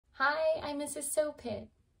Hi, I'm Mrs. Sopit.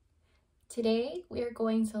 Today we are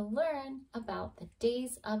going to learn about the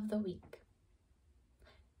days of the week.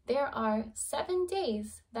 There are 7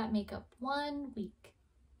 days that make up 1 week.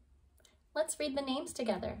 Let's read the names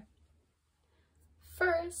together.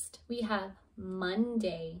 First, we have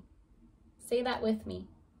Monday. Say that with me.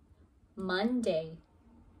 Monday.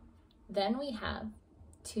 Then we have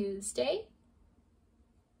Tuesday,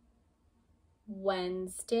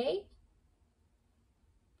 Wednesday,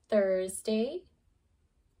 Thursday,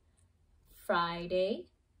 Friday,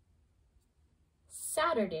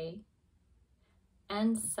 Saturday,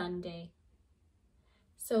 and Sunday.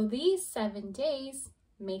 So these 7 days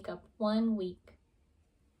make up 1 week.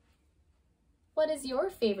 What is your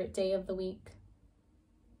favorite day of the week?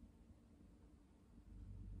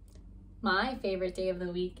 My favorite day of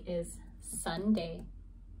the week is Sunday.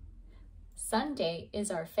 Sunday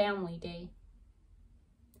is our family day.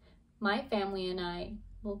 My family and I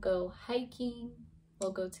will go hiking,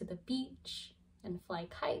 we'll go to the beach and fly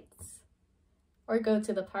kites, or go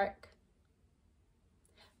to the park.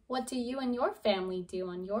 What do you and your family do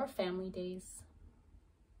on your family days?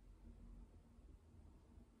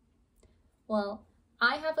 Well,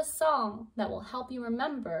 I have a song that will help you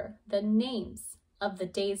remember the names of the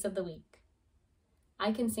days of the week.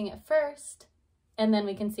 I can sing it first, and then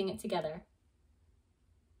we can sing it together.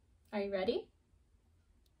 Are you ready?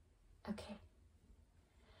 Okay.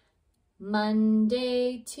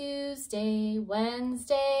 Monday, Tuesday,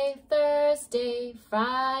 Wednesday, Thursday,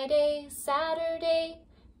 Friday, Saturday,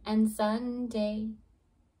 and Sunday.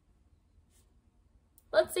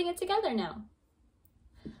 Let's sing it together now.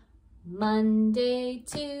 Monday,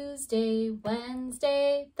 Tuesday,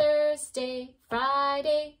 Wednesday, Thursday,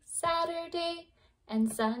 Friday, Saturday,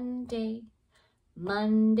 and Sunday.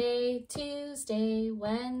 Monday, Tuesday,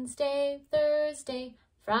 Wednesday, Thursday,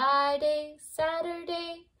 Friday,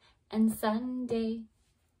 Saturday, and Sunday.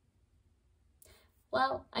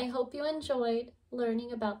 Well, I hope you enjoyed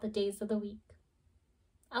learning about the days of the week.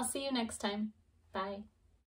 I'll see you next time. Bye.